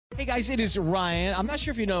Hey guys, it is Ryan. I'm not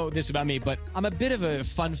sure if you know this about me, but I'm a bit of a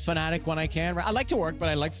fun fanatic when I can. I like to work, but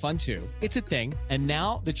I like fun too. It's a thing. And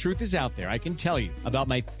now the truth is out there. I can tell you about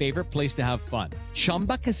my favorite place to have fun.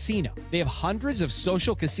 Chumba Casino. They have hundreds of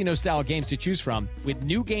social casino style games to choose from with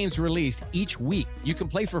new games released each week. You can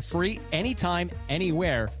play for free anytime,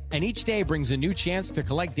 anywhere. And each day brings a new chance to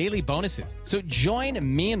collect daily bonuses. So join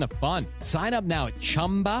me in the fun. Sign up now at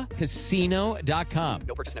ChumbaCasino.com.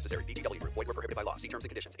 No purchase necessary. VGW Group. Void where prohibited by law. See terms and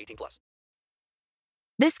conditions. 18+.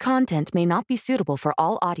 This content may not be suitable for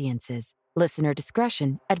all audiences. Listener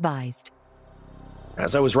discretion advised.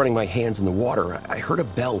 As I was running my hands in the water, I heard a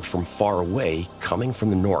bell from far away coming from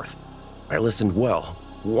the north. I listened well,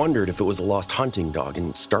 wondered if it was a lost hunting dog,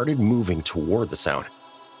 and started moving toward the sound.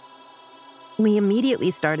 We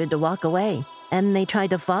immediately started to walk away, and they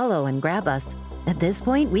tried to follow and grab us. At this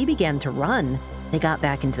point, we began to run. They got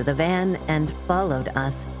back into the van and followed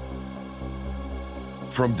us.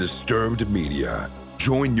 From Disturbed Media,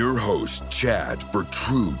 join your host, Chad, for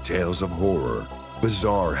true tales of horror,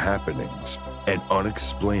 bizarre happenings, and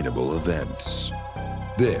unexplainable events.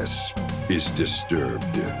 This is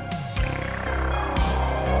Disturbed.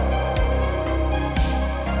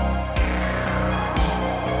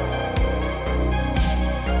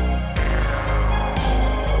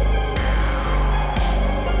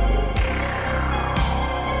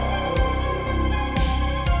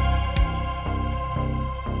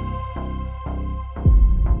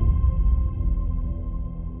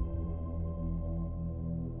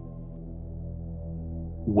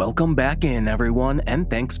 Welcome back in, everyone, and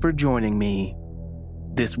thanks for joining me.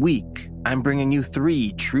 This week, I'm bringing you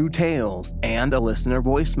 3 true tales and a listener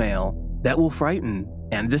voicemail that will frighten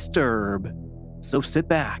and disturb. So sit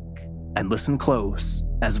back and listen close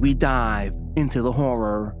as we dive into the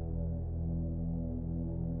horror.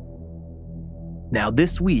 Now,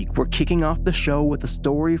 this week, we're kicking off the show with a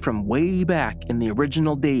story from way back in the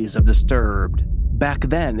original days of Disturbed. Back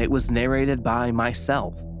then, it was narrated by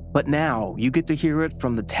myself. But now, you get to hear it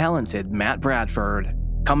from the talented Matt Bradford,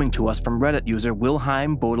 coming to us from Reddit user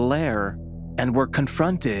Wilhelm Baudelaire, and we're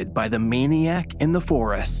confronted by the maniac in the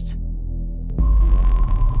forest.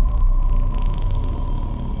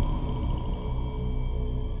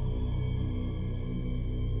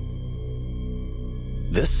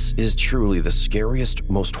 This is truly the scariest,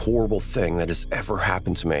 most horrible thing that has ever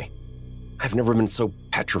happened to me. I've never been so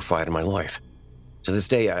petrified in my life. To this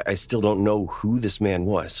day, I still don't know who this man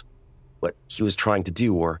was, what he was trying to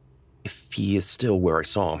do, or if he is still where I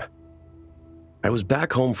saw him. I was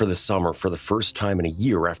back home for the summer for the first time in a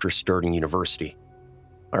year after starting university.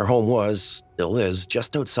 Our home was, still is,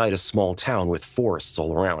 just outside a small town with forests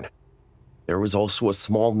all around. There was also a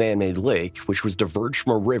small man-made lake, which was diverged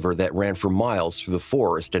from a river that ran for miles through the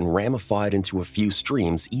forest and ramified into a few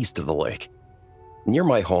streams east of the lake. Near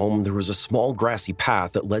my home, there was a small grassy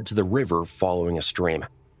path that led to the river following a stream.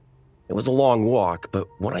 It was a long walk, but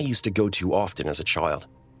one I used to go to often as a child.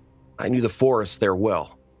 I knew the forest there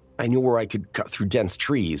well. I knew where I could cut through dense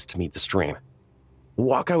trees to meet the stream. The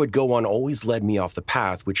walk I would go on always led me off the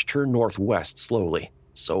path, which turned northwest slowly,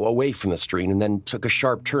 so away from the stream, and then took a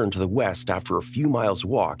sharp turn to the west after a few miles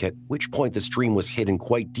walk, at which point the stream was hidden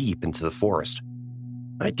quite deep into the forest.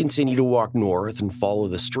 I'd continue to walk north and follow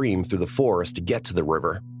the stream through the forest to get to the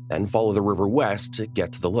river, then follow the river west to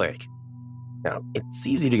get to the lake. Now, it's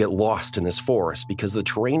easy to get lost in this forest because the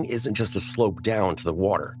terrain isn't just a slope down to the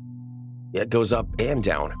water. It goes up and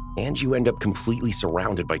down, and you end up completely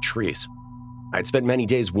surrounded by trees. I'd spent many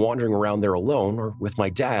days wandering around there alone or with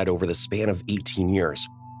my dad over the span of 18 years.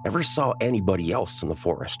 Never saw anybody else in the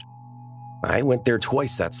forest. I went there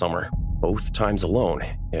twice that summer, both times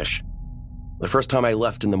alone-ish. The first time I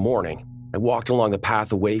left in the morning, I walked along the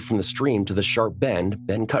path away from the stream to the sharp bend,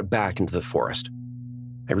 then cut back into the forest.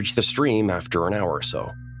 I reached the stream after an hour or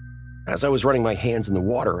so. As I was running my hands in the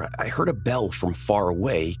water, I heard a bell from far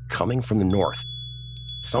away coming from the north.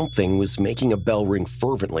 Something was making a bell ring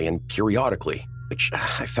fervently and periodically, which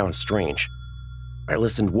I found strange. I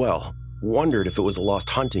listened well, wondered if it was a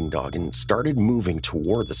lost hunting dog, and started moving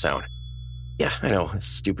toward the sound. Yeah, I know, a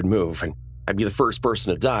stupid move, and I'd be the first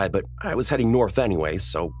person to die, but I was heading north anyway,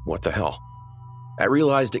 so what the hell. I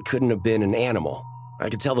realized it couldn't have been an animal. I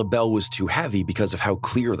could tell the bell was too heavy because of how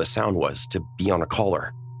clear the sound was to be on a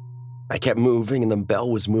collar. I kept moving and the bell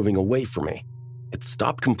was moving away from me. It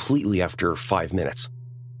stopped completely after 5 minutes.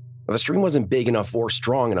 The stream wasn't big enough or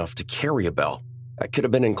strong enough to carry a bell. It could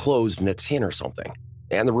have been enclosed in a tin or something,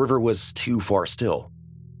 and the river was too far still.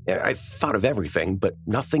 I thought of everything, but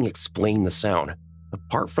nothing explained the sound,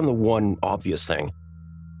 apart from the one obvious thing,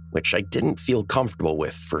 which I didn't feel comfortable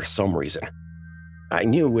with for some reason. I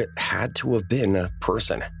knew it had to have been a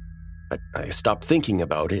person, but I stopped thinking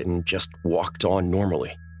about it and just walked on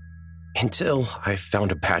normally. Until I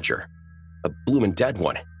found a badger, a bloomin' dead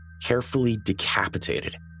one, carefully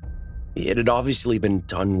decapitated. It had obviously been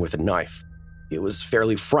done with a knife. It was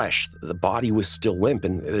fairly fresh, the body was still limp,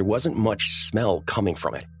 and there wasn't much smell coming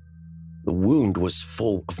from it. The wound was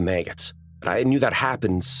full of maggots, but I knew that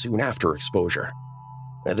happened soon after exposure.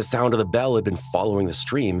 The sound of the bell had been following the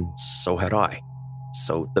stream, so had I.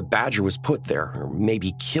 So the badger was put there, or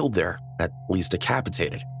maybe killed there, at least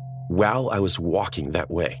decapitated, while I was walking that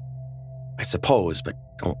way. I suppose, but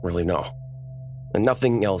don't really know. And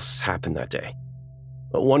nothing else happened that day.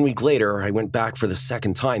 But 1 week later, I went back for the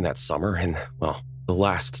second time that summer, and, well, the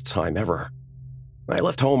last time ever. I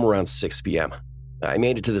left home around 6 p.m. I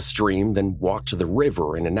made it to the stream, then walked to the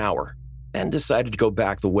river in an hour, then decided to go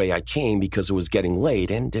back the way I came because it was getting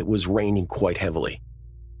late and it was raining quite heavily.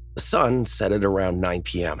 The sun set at around 9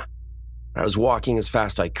 p.m. I was walking as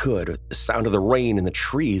fast as I could. The sound of the rain in the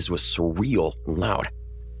trees was surreal and loud.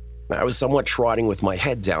 I was somewhat trotting with my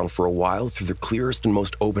head down for a while through the clearest and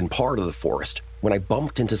most open part of the forest when I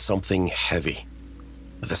bumped into something heavy.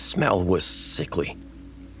 The smell was sickly.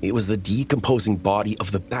 It was the decomposing body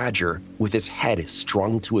of the badger with his head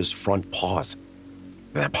strung to his front paws.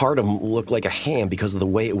 That part of him looked like a ham because of the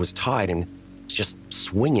way it was tied and was just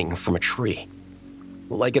swinging from a tree.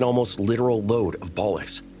 Like an almost literal load of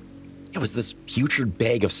bollocks. It was this putrid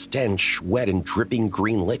bag of stench, wet and dripping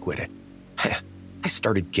green liquid. I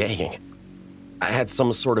started gagging. I had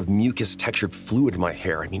some sort of mucus-textured fluid in my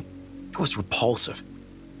hair. It was repulsive.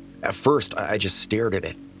 At first, I just stared at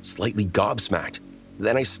it, slightly gobsmacked.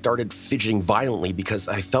 Then I started fidgeting violently because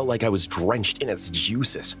I felt like I was drenched in its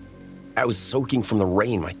juices. I was soaking from the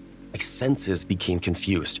rain. My senses became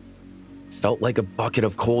confused. Felt like a bucket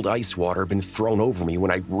of cold ice water had been thrown over me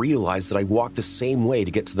when I realized that I walked the same way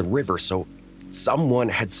to get to the river, so someone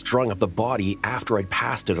had strung up the body after I'd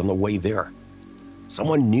passed it on the way there.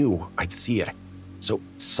 Someone knew I'd see it, so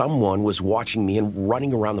someone was watching me and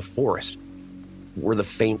running around the forest. Were the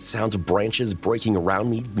faint sounds of branches breaking around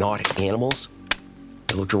me not animals?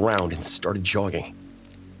 I looked around and started jogging.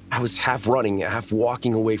 I was half running, half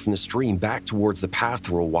walking away from the stream back towards the path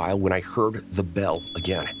for a while when I heard the bell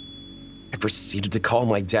again. I proceeded to call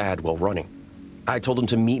my dad while running. I told him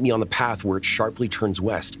to meet me on the path where it sharply turns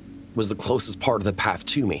west. It was the closest part of the path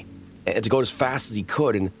to me, and to go as fast as he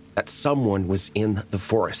could, and that someone was in the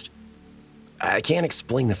forest. I can't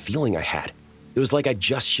explain the feeling I had. It was like I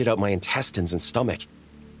just shit out my intestines and stomach.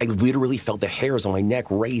 I literally felt the hairs on my neck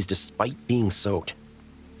raise despite being soaked.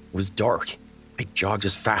 It was dark. I jogged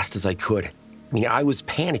as fast as I could. I was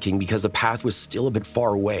panicking because the path was still a bit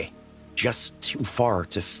far away, just too far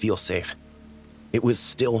to feel safe. It was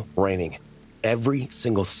still raining. Every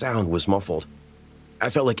single sound was muffled. I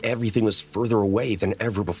felt like everything was further away than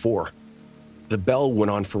ever before. The bell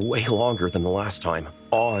went on for way longer than the last time,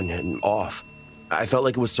 on and off. I felt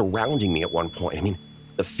like it was surrounding me at one point.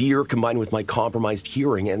 The fear combined with my compromised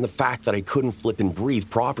hearing and the fact that I couldn't flip and breathe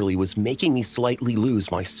properly was making me slightly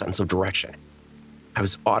lose my sense of direction. I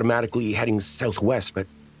was automatically heading southwest, but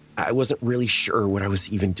I wasn't really sure what I was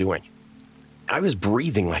even doing. I was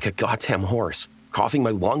breathing like a goddamn horse, coughing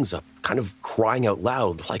my lungs up, kind of crying out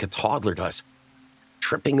loud like a toddler does,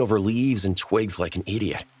 tripping over leaves and twigs like an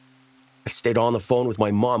idiot. I stayed on the phone with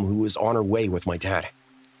my mom, who was on her way with my dad.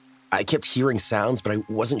 I kept hearing sounds, but I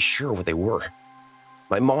wasn't sure what they were.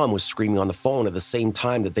 My mom was screaming on the phone at the same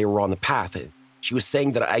time that they were on the path. She was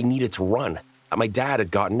saying that I needed to run, that my dad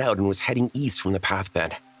had gotten out and was heading east from the path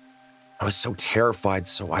bend. I was so terrified,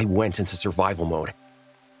 so I went into survival mode.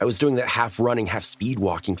 I was doing that half running, half speed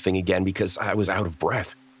walking thing again because I was out of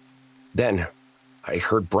breath. Then I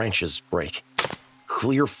heard branches break.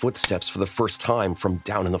 Clear footsteps for the first time from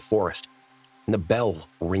down in the forest, and the bell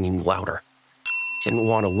ringing louder. Didn't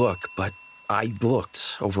want to look, but I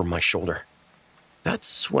looked over my shoulder.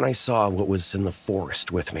 That's when I saw what was in the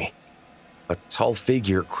forest with me. A tall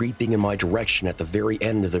figure creeping in my direction at the very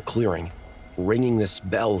end of the clearing, ringing this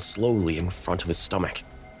bell slowly in front of his stomach.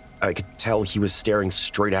 I could tell he was staring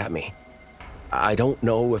straight at me. I don't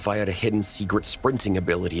know if I had a hidden secret sprinting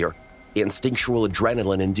ability or instinctual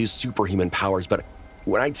adrenaline-induced superhuman powers, but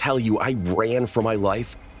when I tell you I ran for my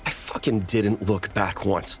life, I fucking didn't look back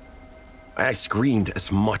once. I screamed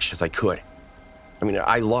as much as I could.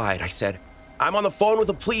 I lied. I said, "I'm on the phone with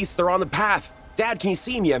the police. They're on the path. Dad, can you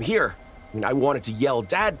see me? I'm here." I wanted to yell,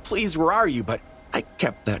 "Dad, please, where are you?" But I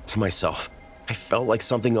kept that to myself. I felt like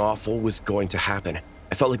something awful was going to happen.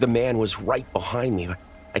 I felt like the man was right behind me, but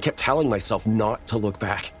I kept telling myself not to look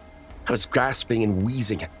back. I was gasping and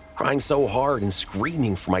wheezing, crying so hard and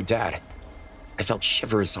screaming for my dad. I felt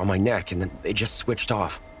shivers on my neck, and then they just switched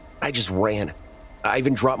off. I just ran. I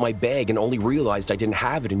even dropped my bag and only realized I didn't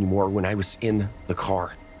have it anymore when I was in the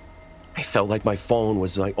car. I felt like my phone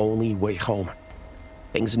was my only way home.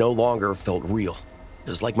 Things no longer felt real. It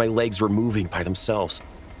was like my legs were moving by themselves.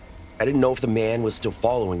 I didn't know if the man was still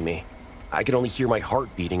following me. I could only hear my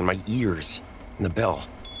heart beating in my ears and the bell.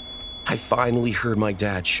 I finally heard my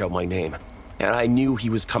dad shout my name, and I knew he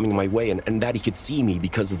was coming my way and that he could see me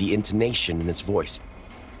because of the intonation in his voice.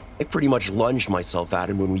 I pretty much lunged myself at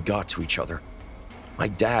him when we got to each other. My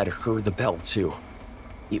dad heard the bell too.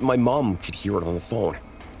 Even my mom could hear it on the phone.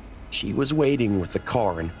 She was waiting with the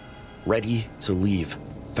car and ready to leave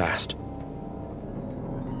fast.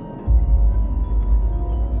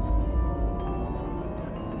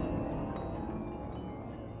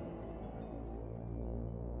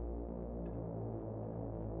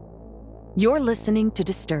 You're listening to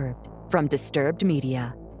Disturbed from Disturbed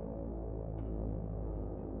Media.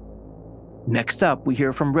 Next up, we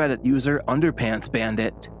hear from Reddit user Underpants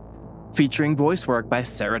Bandit, featuring voice work by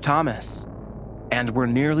Sarah Thomas. And we're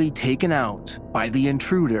nearly taken out by the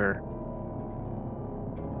intruder.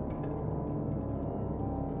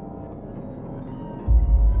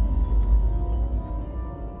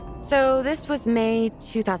 So this was May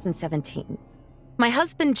 2017. My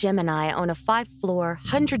husband Jim and I own a 5-floor,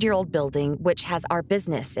 100-year-old building which has our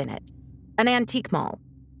business in it, an antique mall.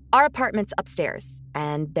 Our apartment's upstairs,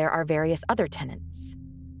 and there are various other tenants.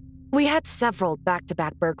 We had several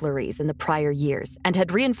back-to-back burglaries in the prior years and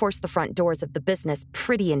had reinforced the front doors of the business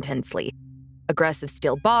pretty intensely. Aggressive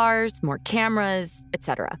steel bars, more cameras,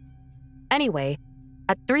 etc. Anyway,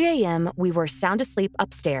 at 3 a.m., we were sound asleep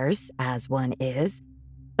upstairs, as one is,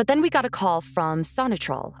 but then we got a call from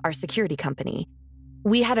Sonatrol, our security company.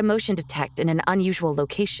 We had a motion detect in an unusual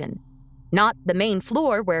location. Not the main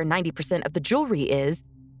floor where 90% of the jewelry is,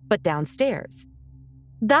 but downstairs.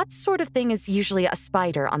 That sort of thing is usually a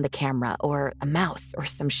spider on the camera or a mouse or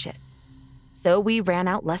some shit. So we ran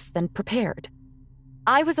out less than prepared.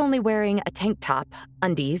 I was only wearing a tank top,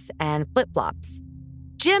 undies, and flip-flops.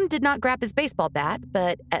 Jim did not grab his baseball bat,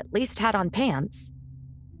 but at least had on pants.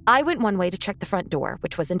 I went one way to check the front door,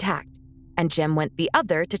 which was intact, and Jim went the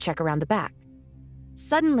other to check around the back.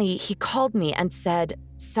 Suddenly, he called me and said,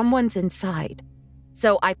 "Someone's inside."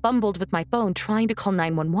 So I fumbled with my phone trying to call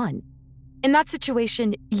 911. In that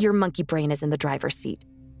situation, your monkey brain is in the driver's seat,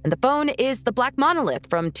 and the phone is the black monolith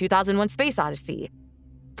from 2001: Space Odyssey.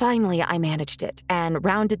 Finally, I managed it and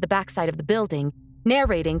rounded the backside of the building,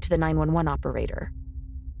 narrating to the 911 operator.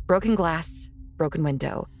 Broken glass, broken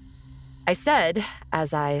window. I said,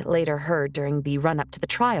 as I later heard during the run-up to the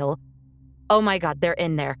trial, "Oh my God, they're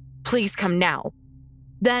in there. Please come now."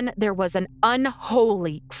 Then there was an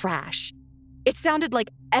unholy crash. It sounded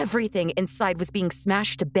like everything inside was being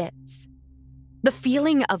smashed to bits. The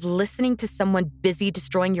feeling of listening to someone busy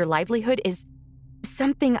destroying your livelihood is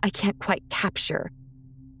something I can't quite capture.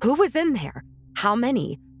 Who was in there? How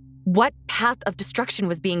many? What path of destruction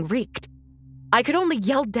was being wreaked? I could only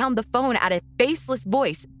yell down the phone at a faceless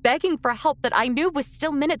voice, begging for help that I knew was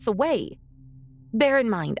still minutes away. Bear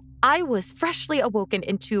in mind, I was freshly awoken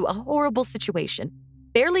into a horrible situation,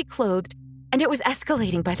 barely clothed, and it was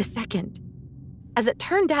escalating by the second. As it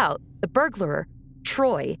turned out, the burglar,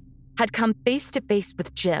 Troy, had come face to face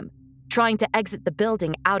with Jim, trying to exit the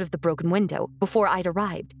building out of the broken window before I'd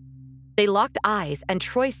arrived. They locked eyes, and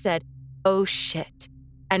Troy said, "Oh shit,"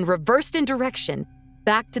 and reversed in direction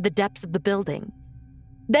back to the depths of the building.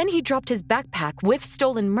 Then he dropped his backpack with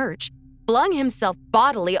stolen merch, flung himself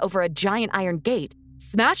bodily over a giant iron gate,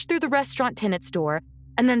 smashed through the restaurant tenant's door,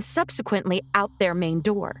 and then subsequently out their main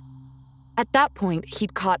door. At that point,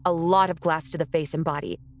 he'd caught a lot of glass to the face and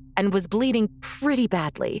body and was bleeding pretty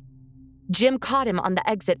badly. Jim caught him on the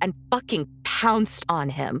exit and fucking pounced on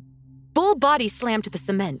him. Full body slammed to the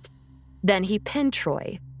cement. Then he pinned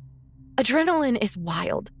Troy. Adrenaline is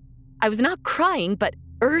wild. I was not crying, but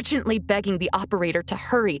urgently begging the operator to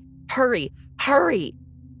hurry, hurry, hurry.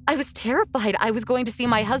 I was terrified I was going to see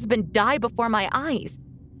my husband die before my eyes.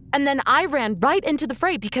 And then I ran right into the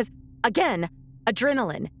fray because, again,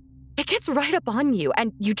 adrenaline. It gets right up on you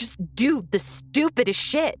and you just do the stupidest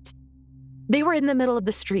shit. They were in the middle of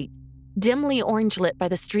the street, dimly orange lit by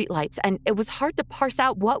the streetlights, and it was hard to parse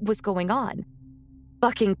out what was going on.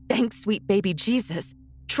 Fucking thanks, sweet baby Jesus.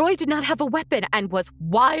 Troy did not have a weapon and was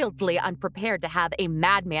wildly unprepared to have a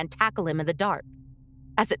madman tackle him in the dark.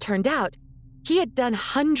 As it turned out, he had done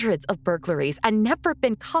hundreds of burglaries and never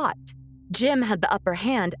been caught. Jim had the upper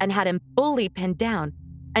hand and had him fully pinned down,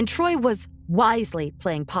 and Troy was wisely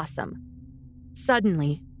playing possum.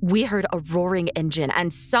 Suddenly, we heard a roaring engine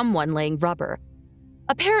and someone laying rubber.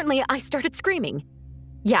 Apparently, I started screaming.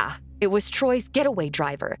 Yeah, it was Troy's getaway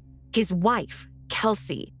driver, His wife,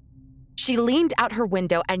 Kelsey. She leaned out her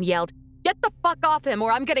window and yelled, "Get the fuck off him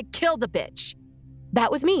or I'm gonna kill the bitch."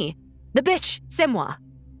 That was me. The bitch, c'est moi.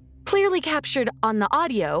 Clearly captured on the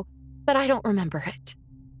audio, but I don't remember it.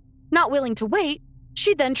 Not willing to wait,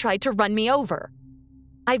 she then tried to run me over.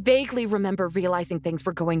 I vaguely remember realizing things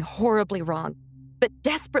were going horribly wrong, but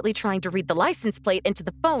desperately trying to read the license plate into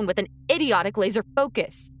the phone with an idiotic laser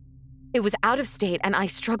focus. It was out of state and I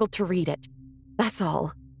struggled to read it. That's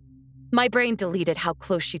all. My brain deleted how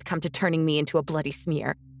close she'd come to turning me into a bloody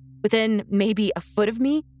smear. Within maybe a foot of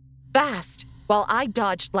me, fast, while I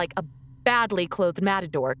dodged like a badly clothed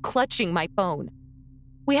matador, clutching my phone.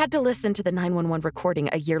 We had to listen to the 911 recording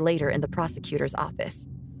a year later in the prosecutor's office,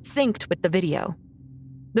 synced with the video.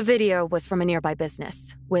 The video was from a nearby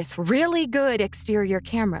business, with really good exterior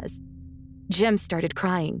cameras. Jim started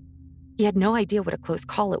crying. He had no idea what a close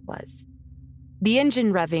call it was. The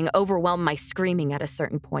engine revving overwhelmed my screaming at a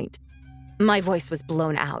certain point. My voice was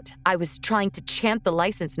blown out. I was trying to chant the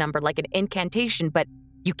license number like an incantation, but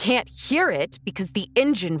you can't hear it because the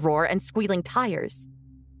engine roar and squealing tires.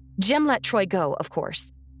 Jim let Troy go, of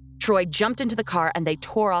course. Troy jumped into the car and they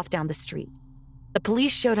tore off down the street. The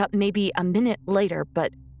police showed up maybe a minute later,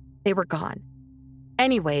 but they were gone.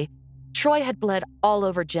 Anyway, Troy had bled all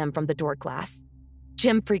over Jim from the door glass.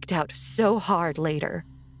 Jim freaked out so hard later.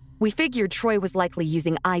 We figured Troy was likely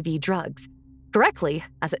using IV drugs. Correctly,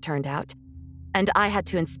 as it turned out. And I had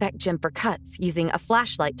to inspect Jim for cuts using a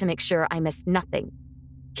flashlight to make sure I missed nothing.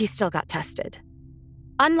 He still got tested.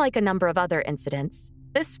 Unlike a number of other incidents,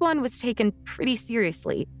 this one was taken pretty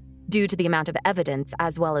seriously due to the amount of evidence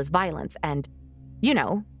as well as violence and,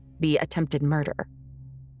 the attempted murder.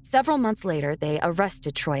 Several months later, they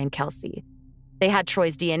arrested Troy and Kelsey. They had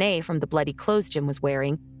Troy's DNA from the bloody clothes Jim was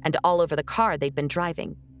wearing and all over the car they'd been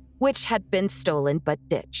driving, which had been stolen but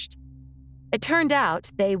ditched. It turned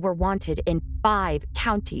out they were wanted in 5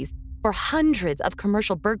 counties for hundreds of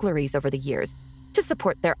commercial burglaries over the years to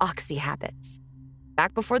support their oxy habits.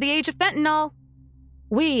 Back before the age of fentanyl,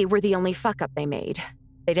 we were the only fuck-up they made.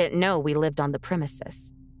 They didn't know we lived on the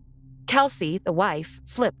premises. Kelsey, the wife,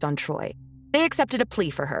 flipped on Troy. They accepted a plea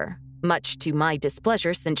for her, much to my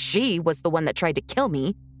displeasure since she was the one that tried to kill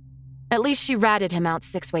me. At least she ratted him out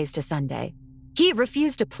 6 ways to Sunday. He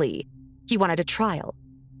refused a plea. He wanted a trial.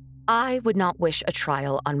 I would not wish a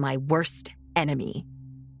trial on my worst enemy.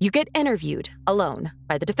 You get interviewed, alone,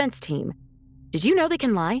 by the defense team. Did you know they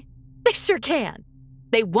can lie? They sure can.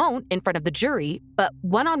 They won't in front of the jury, but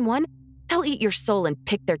one-on-one, they'll eat your soul and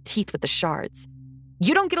pick their teeth with the shards.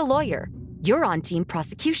 You don't get a lawyer. You're on team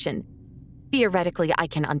prosecution. Theoretically, I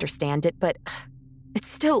can understand it, but it's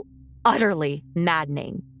still utterly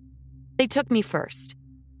maddening. They took me first.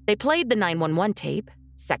 They played the 911 tape,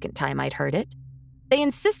 second time I'd heard it. They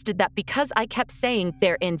insisted that because I kept saying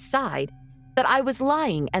they're inside, that I was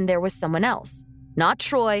lying and there was someone else, not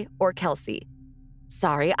Troy or Kelsey.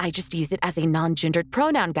 Sorry, I just use it as a non-gendered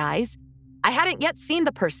pronoun, guys. I hadn't yet seen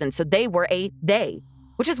the person, so they were a they,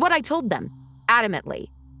 which is what I told them, adamantly.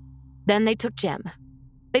 Then they took Jim.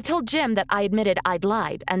 They told Jim that I admitted I'd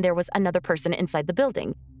lied and there was another person inside the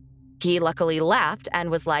building. He luckily laughed and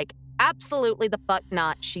was like, absolutely the fuck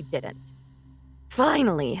not, she didn't.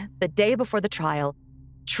 Finally, the day before the trial,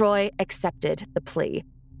 Troy accepted the plea.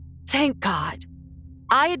 Thank God.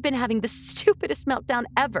 I had been having the stupidest meltdown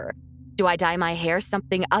ever. Do I dye my hair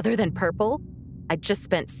something other than purple? I just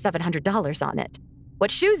spent $700 on it.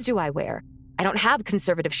 What shoes do I wear? I don't have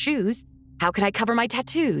conservative shoes. How can I cover my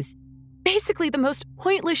tattoos? Basically the most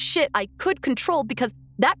pointless shit I could control because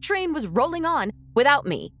that train was rolling on without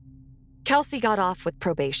me. Kelsey got off with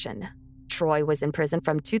probation. Troy was in prison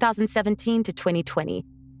from 2017 to 2020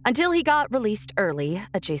 until he got released early,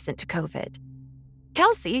 adjacent to COVID.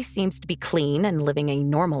 Kelsey seems to be clean and living a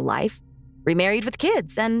normal life, remarried with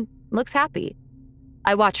kids, and looks happy.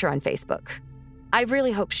 I watch her on Facebook. I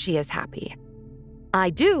really hope she is happy. I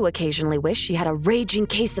do occasionally wish she had a raging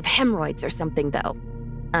case of hemorrhoids or something, though.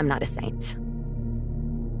 I'm not a saint.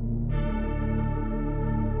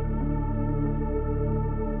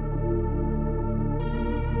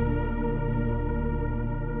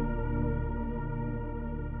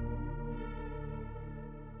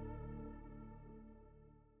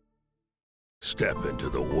 Step into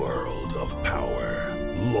the world of power,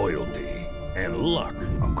 loyalty, and luck.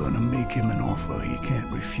 I'm gonna make him an offer he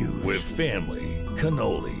can't refuse. With family,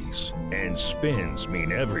 cannolis, and spins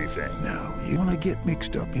mean everything. Now, you wanna get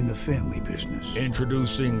mixed up in the family business.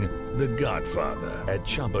 Introducing The Godfather at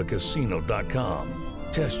ChumbaCasino.com.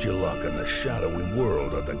 Test your luck in the shadowy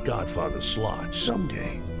world of The Godfather slot.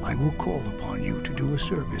 Someday, I will call upon you to do a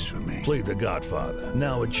service for me. Play The Godfather,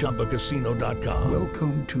 now at ChumbaCasino.com.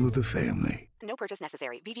 Welcome to the family. No purchase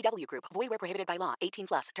necessary. VGW Group. Void where prohibited by law.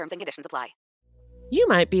 18+. Terms and conditions apply. You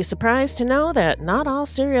might be surprised to know that not all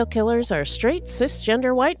serial killers are straight,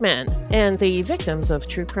 cisgender white men, and the victims of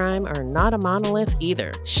true crime are not a monolith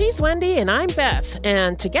either. She's Wendy, and I'm Beth,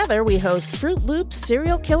 and together we host Fruit Loops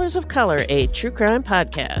Serial Killers of Color, a true crime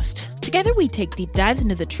podcast. Together we take deep dives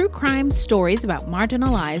into the true crime stories about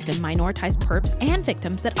marginalized and minoritized perps and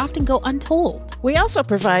victims that often go untold. We also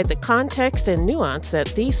provide the context and nuance that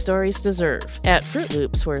these stories deserve. At Fruit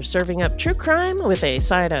Loops, we're serving up true crime with a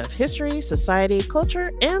side of history, society,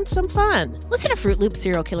 culture, and some fun. Listen to Fruit Loops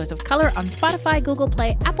Serial Killers of Color on Spotify, Google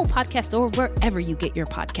Play, Apple Podcasts, or wherever you get your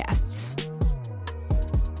podcasts.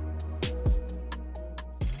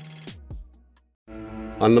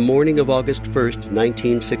 On the morning of August 1st,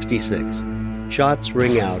 1966, shots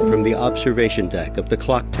ring out from the observation deck of the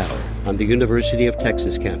clock tower on the University of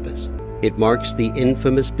Texas campus. It marks the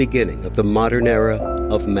infamous beginning of the modern era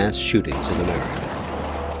of mass shootings in America.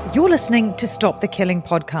 You're listening to Stop the Killing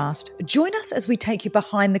podcast. Join us as we take you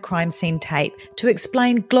behind the crime scene tape to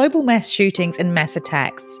explain global mass shootings and mass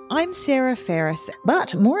attacks. I'm Sarah Ferris,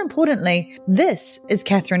 but more importantly, this is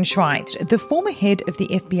Catherine Schweit, the former head of the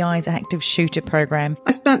FBI's active shooter program.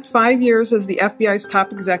 I spent 5 years as the FBI's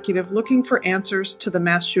top executive looking for answers to the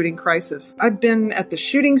mass shooting crisis. I've been at the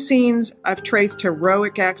shooting scenes, I've traced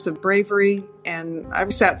heroic acts of bravery, and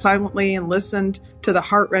I've sat silently and listened to the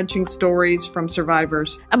heart-wrenching stories from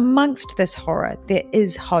survivors. Amongst this horror, there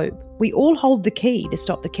is hope. We all hold the key to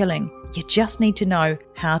stop the killing. You just need to know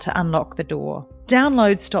how to unlock the door.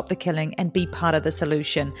 Download Stop the Killing and be part of the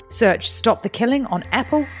solution. Search Stop the Killing on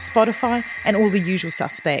Apple, Spotify, and all the usual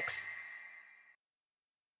suspects.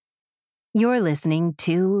 You're listening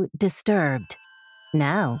to Disturbed.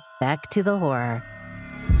 Now, back to the horror.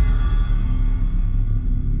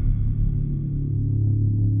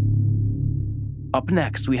 Up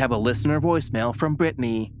next, we have a listener voicemail from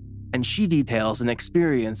Brittany, and she details an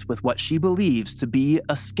experience with what she believes to be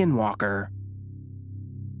a skinwalker.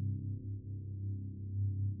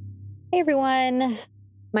 Hey everyone,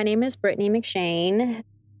 my name is Brittany McShane.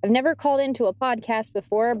 I've never called into a podcast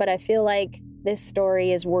before, but I feel like this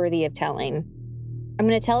story is worthy of telling. I'm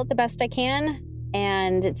going to tell it the best I can,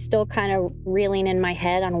 and it's still kind of reeling in my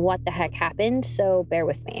head on what the heck happened, so bear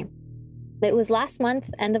with me. It was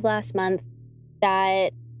end of last month,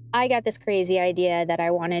 that I got this crazy idea that I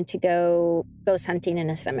wanted to go ghost hunting in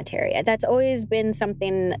a cemetery. That's always been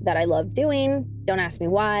something that I love doing. Don't ask me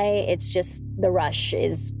why. It's just the rush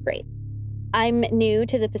is great. I'm new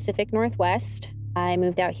to the Pacific Northwest. I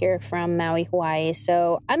moved out here from Maui, Hawaii,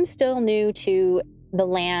 so I'm still new to the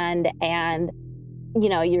land and,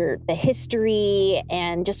 the history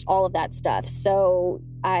and just all of that stuff. So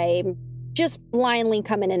I'm just blindly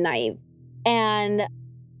coming in naive. And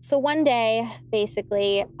so one day,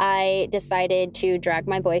 basically, I decided to drag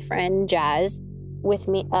my boyfriend, Jazz, with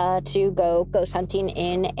me to go ghost hunting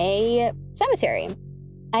in a cemetery.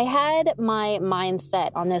 I had my mind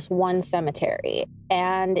set on this one cemetery,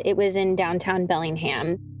 and it was in downtown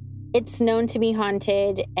Bellingham. It's known to be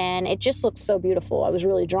haunted, and it just looks so beautiful. I was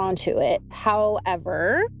really drawn to it.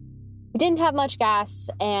 However, we didn't have much gas,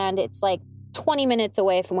 and it's like 20 minutes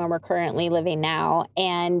away from where we're currently living now,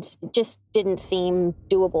 and it just didn't seem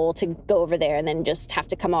doable to go over there and then just have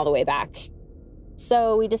to come all the way back.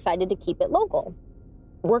 So we decided to keep it local.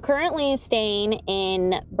 We're currently staying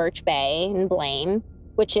in Birch Bay in Blaine,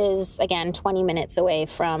 which is, again, 20 minutes away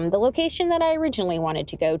from the location that I originally wanted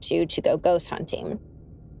to go ghost hunting.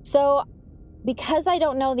 So because I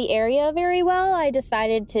don't know the area very well, I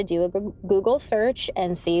decided to do a Google search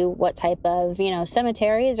and see what type of,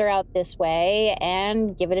 cemeteries are out this way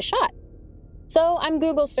and give it a shot. So I'm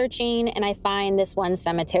Google searching and I find this one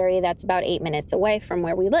cemetery that's about 8 minutes away from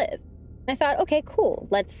where we live. I thought, okay, cool.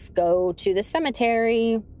 Let's go to the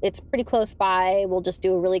cemetery. It's pretty close by. We'll just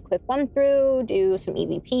do a really quick run through, do some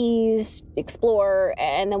EVPs, explore,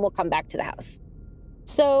 and then we'll come back to the house.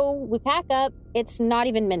 So we pack up. It's not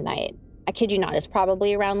even midnight. I kid you not, it's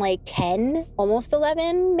probably around like 10, almost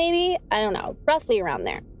 11, maybe. I don't know, roughly around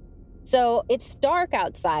there. So it's dark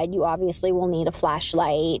outside. You obviously will need a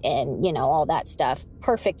flashlight and, all that stuff.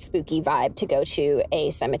 Perfect spooky vibe to go to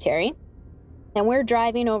a cemetery. And we're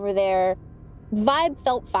driving over there. Vibe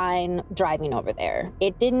felt fine driving over there.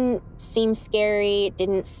 It didn't seem scary. It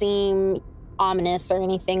didn't seem ominous or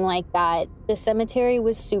anything like that. The cemetery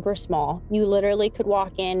was super small. You literally could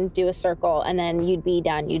walk in, do a circle, and then you'd be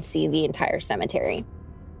done. You'd see the entire cemetery.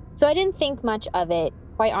 So I didn't think much of it.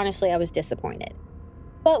 Quite honestly, I was disappointed.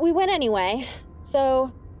 But we went anyway.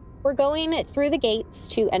 So we're going through the gates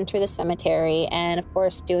to enter the cemetery and, of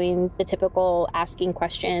course, doing the typical asking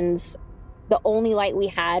questions. The only light we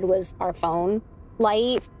had was our phone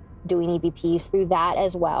light, doing EVPs through that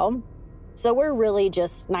as well. So we're really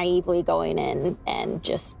just naively going in and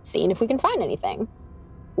just seeing if we can find anything.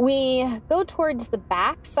 We go towards the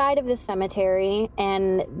back side of the cemetery,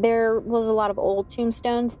 and there was a lot of old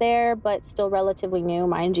tombstones there, but still relatively new.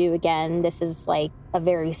 Mind you, again, this is like a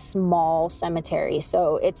very small cemetery,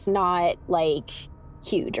 so it's not like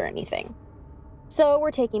huge or anything. So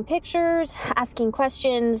we're taking pictures, asking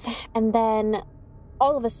questions, and then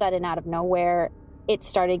all of a sudden, out of nowhere, it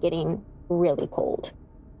started getting really cold.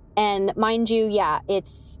 And mind you, yeah,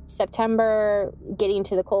 it's September, getting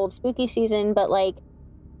to the cold, spooky season, but like,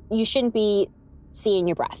 you shouldn't be seeing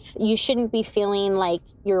your breath. You shouldn't be feeling like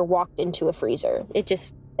you're walked into a freezer.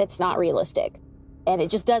 It's not realistic. And it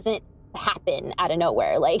just doesn't happen out of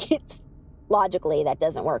nowhere. Like, it's logically, that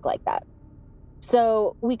doesn't work like that.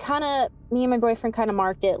 So me and my boyfriend kind of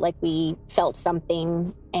marked it like we felt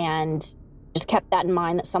something and just kept that in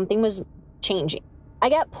mind, that something was changing. I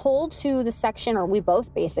got pulled to the section, or we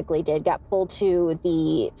both basically got pulled to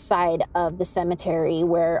the side of the cemetery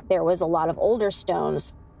where there was a lot of older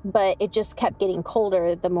stones, but it just kept getting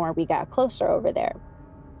colder the more we got closer over there.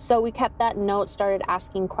 So we kept that note, started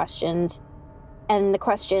asking questions, and the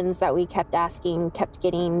questions that we kept asking kept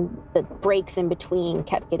getting, the breaks in between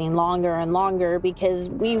kept getting longer and longer because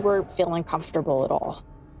we weren't feeling comfortable at all.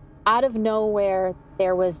 Out of nowhere,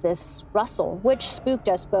 there was this rustle, which spooked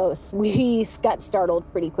us both. We got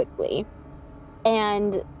startled pretty quickly.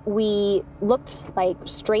 And we looked like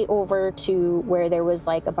straight over to where there was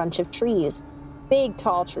like a bunch of trees, big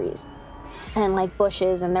tall trees, and like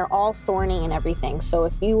bushes, and they're all thorny and everything. So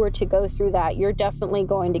if you were to go through that, you're definitely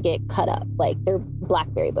going to get cut up. Like, they're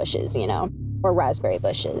blackberry bushes, or raspberry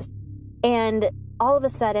bushes. And all of a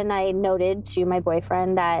sudden, I noted to my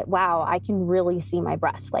boyfriend that, wow, I can really see my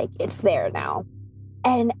breath. Like, it's there now.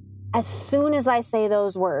 And as soon as I say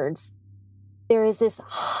those words, there is this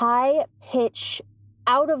high pitch,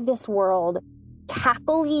 out of this world,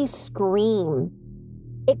 cackly scream.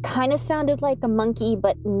 It kind of sounded like a monkey,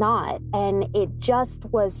 but not. And it just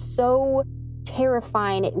was so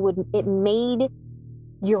terrifying. It made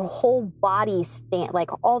your whole body stand, like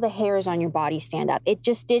all the hairs on your body stand up. It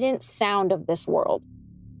just didn't sound of this world.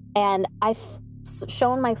 And I've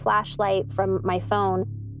shown my flashlight from my phone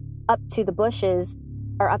up to the bushes,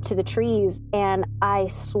 or up to the trees, and I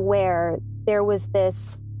swear there was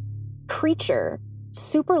this creature,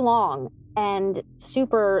 super long and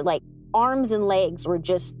super, like, arms and legs were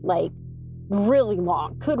just like really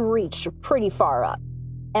long, could reach pretty far up.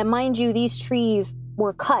 And mind you, these trees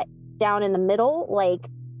were cut down in the middle, like,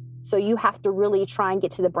 so you have to really try and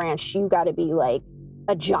get to the branch. You got to be like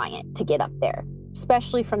a giant to get up there,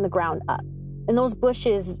 especially from the ground up. And those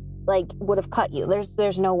bushes like would have cut you.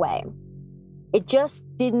 There's no way. It just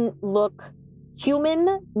didn't look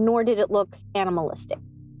human, nor did it look animalistic.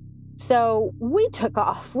 So we took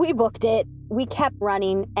off. We booked it. We kept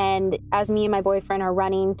running. And as me and my boyfriend are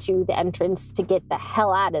running to the entrance to get the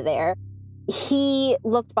hell out of there, he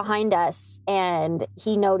looked behind us and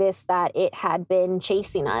he noticed that it had been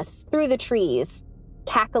chasing us through the trees,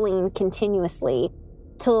 cackling continuously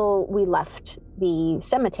till we left the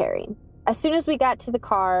cemetery. As soon as we got to the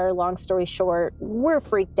car, long story short, we're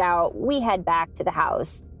freaked out. We head back to the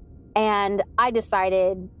house. And I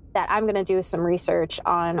decided that I'm going to do some research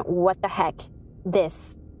on what the heck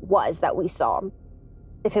this was that we saw,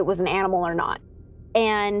 if it was an animal or not.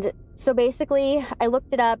 And so basically, I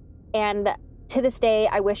looked it up, and to this day,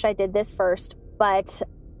 I wish I did this first, but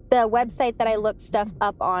the website that I looked stuff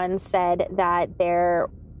up on said that there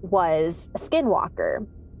was a skinwalker.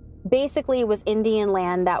 Basically, it was Indian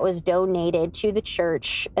land that was donated to the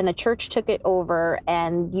church, and the church took it over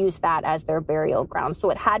and used that as their burial ground. So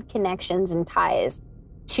it had connections and ties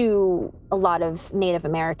to a lot of Native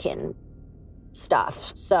American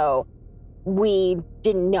stuff. So we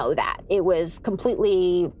didn't know that. It was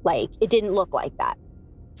completely like, it didn't look like that.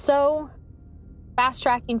 So fast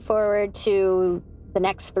tracking forward to the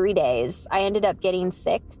next 3 days, I ended up getting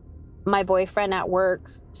sick. My boyfriend at work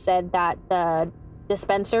said that the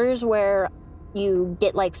dispensers where you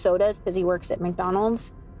get like sodas, because he works at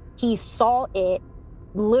McDonald's, he saw it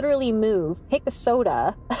literally move, pick a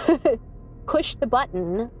soda, push the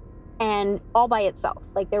button, and all by itself.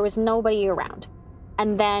 Like, there was nobody around.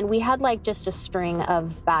 And then we had like just a string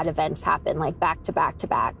of bad events happen, like back to back to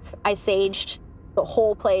back. I saged the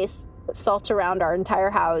whole place, put salt around our entire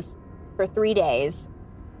house for 3 days,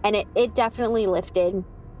 and it definitely lifted.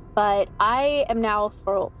 But I am now a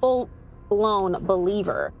full-blown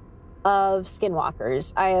believer of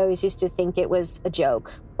skinwalkers. I always used to think it was a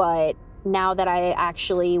joke, but now that I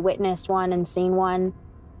actually witnessed one and seen one,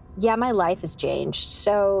 yeah, my life has changed.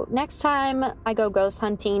 So next time I go ghost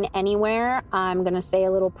hunting anywhere, I'm going to say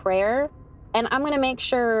a little prayer, and I'm going to make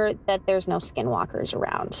sure that there's no skinwalkers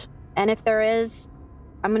around. And if there is,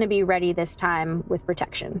 I'm going to be ready this time with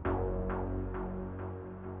protection.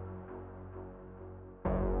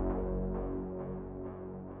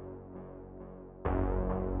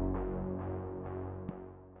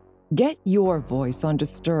 Get your voice on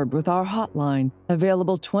Disturbed with our hotline,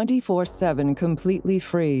 available 24/7 completely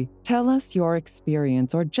free. Tell us your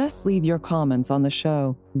experience or just leave your comments on the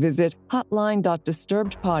show. Visit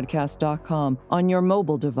hotline.disturbedpodcast.com on your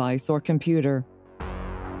mobile device or computer.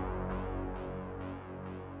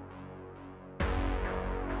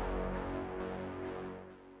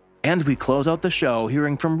 And we close out the show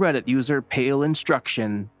hearing from Reddit user Pale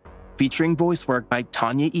Instruction, featuring voice work by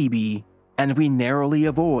Tanya Eby, and we narrowly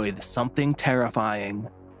avoid something terrifying.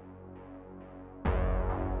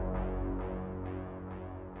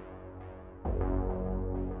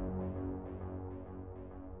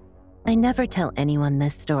 I never tell anyone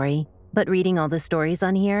this story, but reading all the stories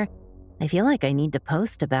on here, I feel like I need to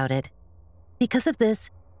post about it. Because of this,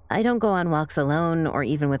 I don't go on walks alone or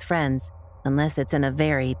even with friends, unless it's in a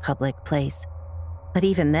very public place. But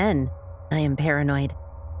even then, I am paranoid.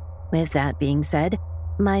 With that being said,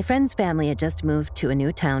 my friend's family had just moved to a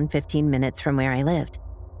new town 15 minutes from where I lived.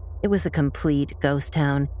 It was a complete ghost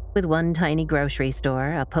town with one tiny grocery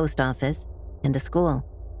store, a post office, and a school.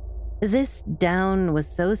 This town was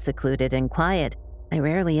so secluded and quiet, I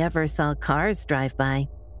rarely ever saw cars drive by.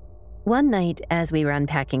 One night, as we were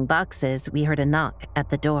unpacking boxes, we heard a knock at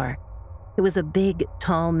the door. It was a big,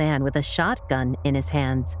 tall man with a shotgun in his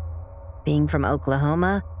hands. Being from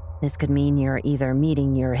Oklahoma, this could mean you're either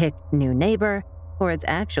meeting your hick new neighbor, or it's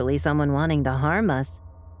actually someone wanting to harm us.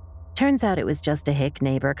 Turns out it was just a hick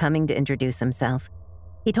neighbor coming to introduce himself.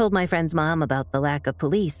 He told my friend's mom about the lack of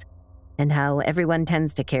police, and how everyone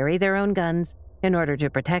tends to carry their own guns in order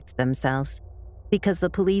to protect themselves, because the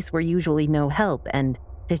police were usually no help and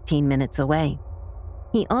 15 minutes away.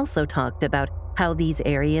 He also talked about how these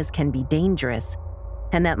areas can be dangerous,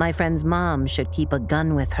 and that my friend's mom should keep a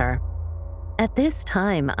gun with her. At this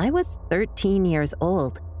time, I was 13 years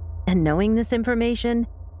old, and knowing this information,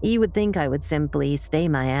 you would think I would simply stay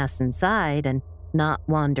my ass inside and not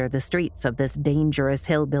wander the streets of this dangerous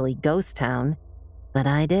hillbilly ghost town. But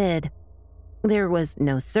I did. There was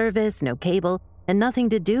no service, no cable, and nothing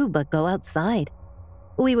to do but go outside.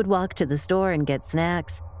 We would walk to the store and get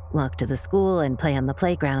snacks, walk to the school and play on the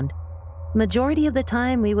playground. Majority of the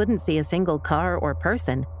time, we wouldn't see a single car or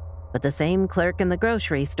person, but the same clerk in the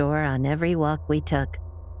grocery store on every walk we took.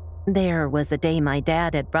 There was a day my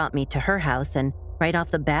dad had brought me to her house, and right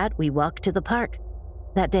off the bat, we walked to the park.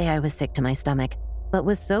 That day I was sick to my stomach, but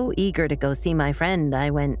was so eager to go see my friend,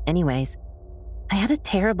 I went anyways. I had a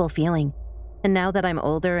terrible feeling, and now that I'm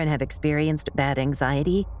older and have experienced bad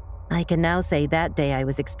anxiety, I can now say that day I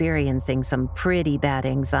was experiencing some pretty bad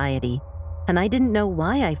anxiety, and I didn't know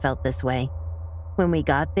why I felt this way. When we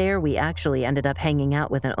got there, we actually ended up hanging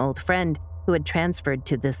out with an old friend who had transferred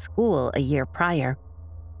to this school a year prior.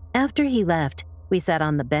 After he left, we sat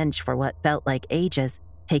on the bench for what felt like ages,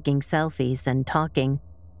 taking selfies and talking,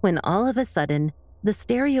 when all of a sudden, the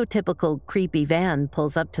stereotypical creepy van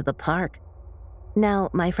pulls up to the park. Now,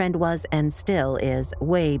 my friend was and still is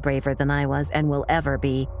way braver than I was and will ever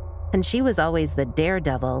be, and she was always the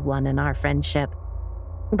daredevil one in our friendship.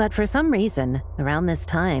 But for some reason, around this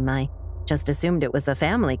time, I just assumed it was a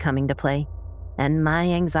family coming to play, and my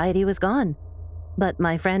anxiety was gone. But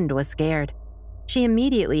my friend was scared. She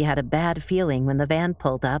immediately had a bad feeling when the van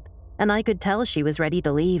pulled up, and I could tell she was ready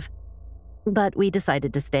to leave. But we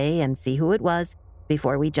decided to stay and see who it was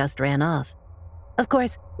before we just ran off. Of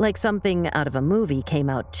course, like something out of a movie, came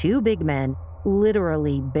out two big men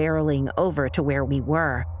literally barreling over to where we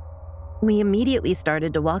were. We immediately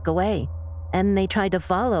started to walk away, and they tried to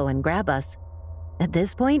follow and grab us. At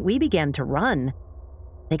this point, we began to run.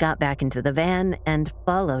 They got back into the van and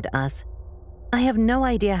followed us. I have no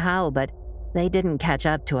idea how, but they didn't catch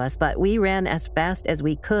up to us, but we ran as fast as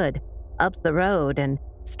we could, up the road and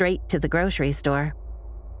straight to the grocery store.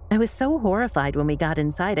 I was so horrified when we got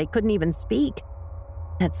inside, I couldn't even speak.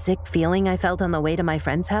 That sick feeling I felt on the way to my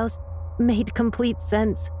friend's house made complete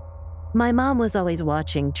sense. My mom was always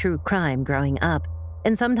watching true crime growing up,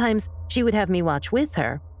 and sometimes she would have me watch with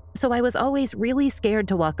her, so I was always really scared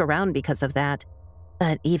to walk around because of that.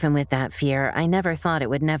 But even with that fear, I never thought it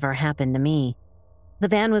would never happen to me. The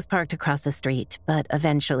van was parked across the street, but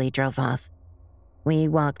eventually drove off. We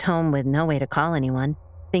walked home with no way to call anyone,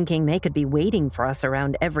 thinking they could be waiting for us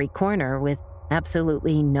around every corner with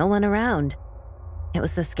absolutely no one around. It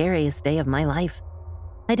was the scariest day of my life.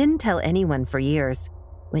 I didn't tell anyone for years,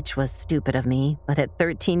 which was stupid of me, but at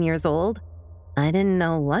 13 years old, I didn't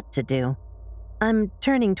know what to do. I'm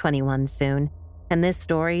turning 21 soon, and this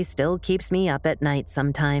story still keeps me up at night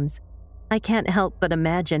sometimes. I can't help but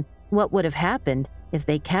imagine what would have happened if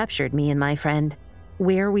they captured me and my friend,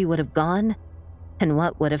 where we would have gone, and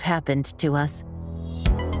what would have happened to us.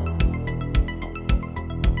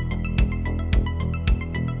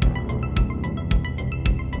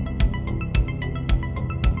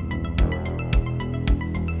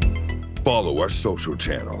 Follow our social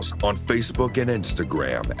channels on Facebook and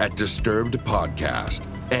Instagram at Disturbed Podcast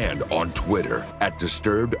and on Twitter at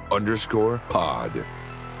Disturbed_pod.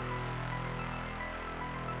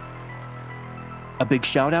 A big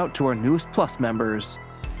shout out to our newest Plus members,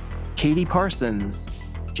 Katie Parsons,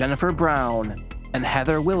 Jennifer Brown, and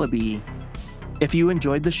Heather Willoughby. If you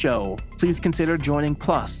enjoyed the show, please consider joining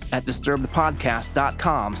Plus at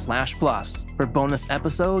disturbedpodcast.com/plus for bonus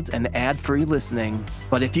episodes and ad-free listening.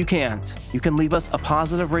 But if you can't, you can leave us a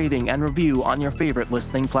positive rating and review on your favorite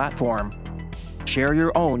listening platform. Share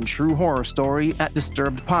your own true horror story at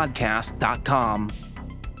disturbedpodcast.com.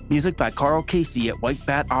 Music by Carl Casey at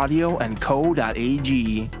whitebataudio and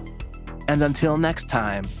co.ag. And until next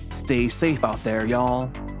time, stay safe out there, y'all.